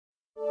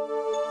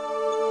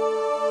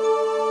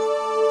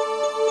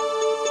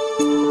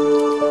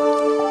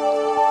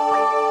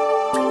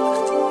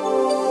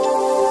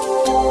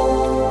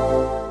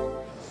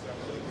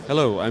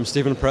Hello, I'm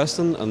Stephen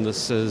Preston, and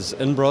this is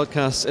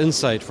InBroadcast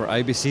InSight for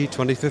IBC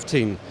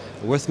 2015.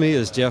 With me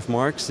is Jeff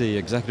Marks, the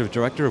Executive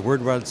Director of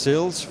Worldwide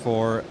Sales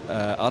for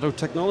ATTO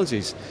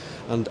Technologies.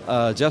 And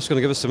Jeff's going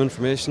to give us some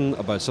information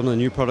about some of the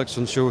new products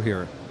on show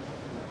here.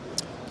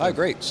 Hi,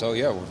 great. So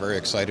yeah, we're very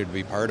excited to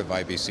be part of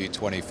IBC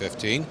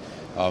 2015.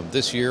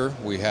 This year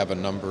we have a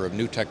number of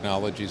new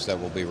technologies that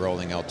will be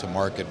rolling out to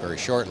market very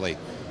shortly.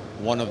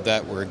 One of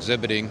that we're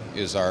exhibiting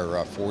is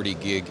our 40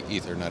 gig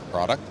Ethernet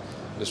product.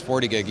 This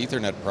 40 gig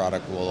Ethernet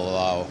product will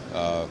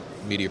allow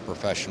media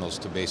professionals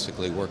to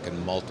basically work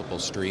in multiple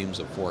streams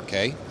of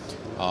 4K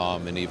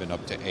and even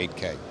up to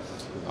 8K.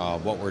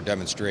 What we're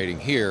demonstrating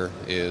here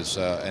is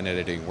an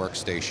editing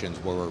workstation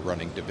where we're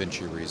running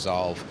DaVinci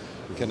Resolve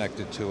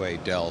connected to a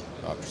Dell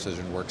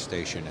Precision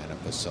Workstation and a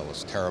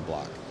Bacillus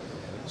TeraBlock.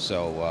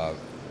 So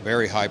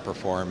very high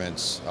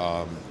performance,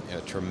 a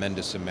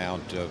tremendous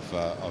amount of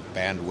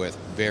bandwidth,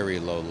 very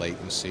low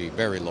latency,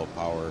 very low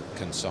power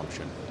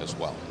consumption as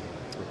well.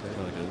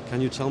 Okay.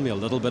 Can you tell me a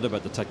little bit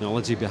about the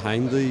technology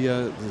behind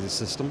the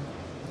system?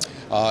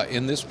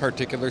 In this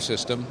particular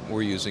system,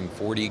 we're using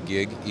 40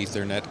 gig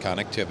Ethernet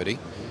connectivity.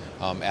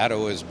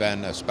 ATTO has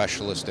been a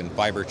specialist in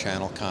fiber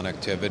channel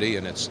connectivity,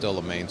 and it's still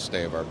a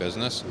mainstay of our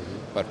business.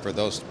 But for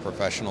those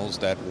professionals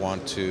that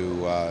want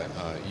to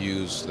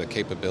use the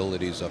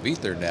capabilities of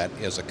Ethernet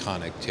as a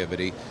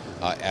connectivity,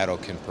 ATTO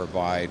can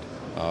provide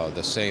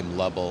the same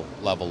level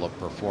of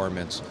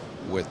performance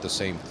with the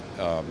same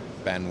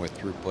bandwidth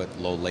throughput,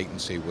 low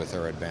latency with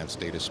our advanced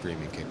data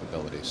streaming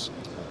capabilities.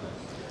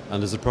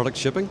 And is the product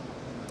shipping?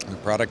 The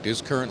product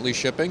is currently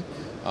shipping.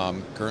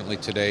 Currently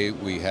today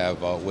we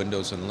have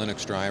Windows and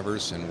Linux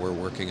drivers, and we're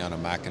working on a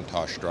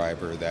Macintosh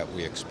driver that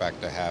we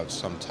expect to have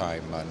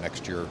sometime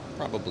next year,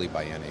 probably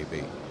by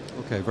NAB.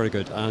 Okay, very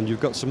good. And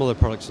you've got some other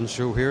products on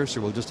show here,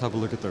 so we'll just have a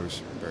look at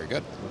those. Very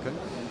good. Okay.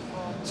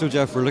 So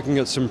Jeff, we're looking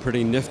at some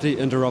pretty nifty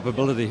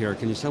interoperability here.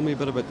 Can you tell me a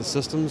bit about the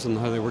systems and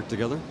how they work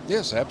together?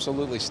 Yes,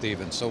 absolutely,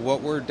 Stephen. So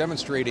what we're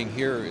demonstrating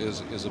here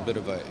is a bit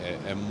of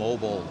a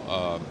mobile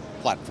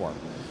platform.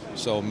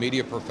 So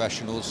media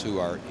professionals who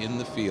are in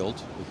the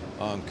field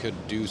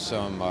could do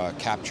some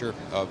capture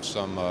of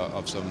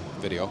some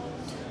video.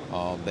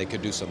 They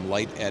could do some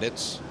light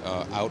edits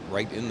out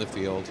right in the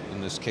field.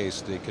 In this case,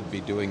 they could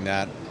be doing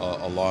that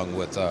along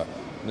with,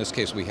 in this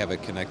case, we have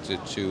it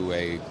connected to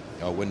a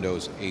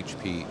Windows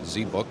HP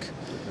ZBook.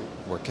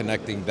 We're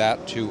connecting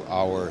that to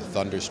our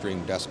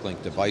ThunderStream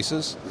DeskLink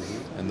devices,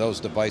 and those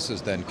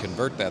devices then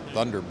convert that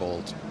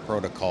Thunderbolt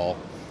protocol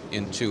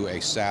into a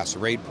SAS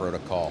RAID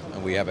protocol,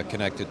 and we have it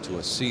connected to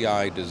a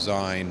CI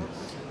design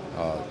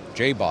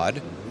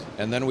JBOD,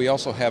 and then we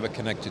also have it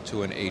connected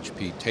to an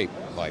HP tape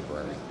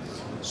library.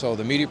 So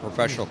the media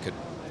professional could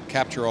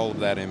capture all of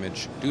that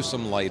image, do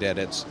some light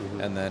edits,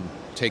 and then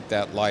take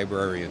that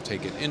library and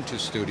take it into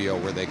studio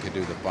where they could do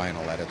the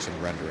final edits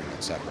and rendering,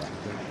 etc.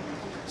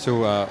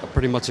 So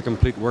pretty much a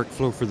complete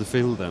workflow for the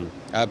field then?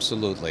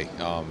 Absolutely.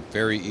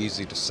 Very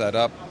easy to set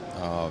up,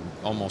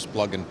 almost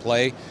plug and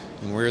play,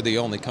 and we're the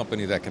only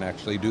company that can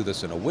actually do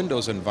this in a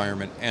Windows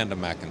environment and a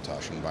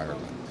Macintosh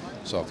environment.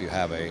 So if you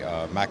have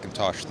a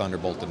Macintosh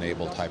Thunderbolt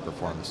enabled high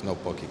performance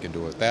notebook, you can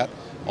do it with that,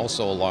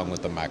 also along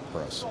with the Mac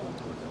Pros.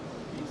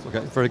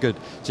 Okay, very good.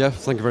 Jeff,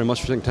 thank you very much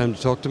for taking time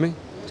to talk to me.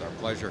 It's our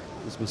pleasure.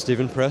 This has been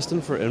Stephen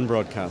Preston for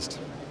InBroadcast.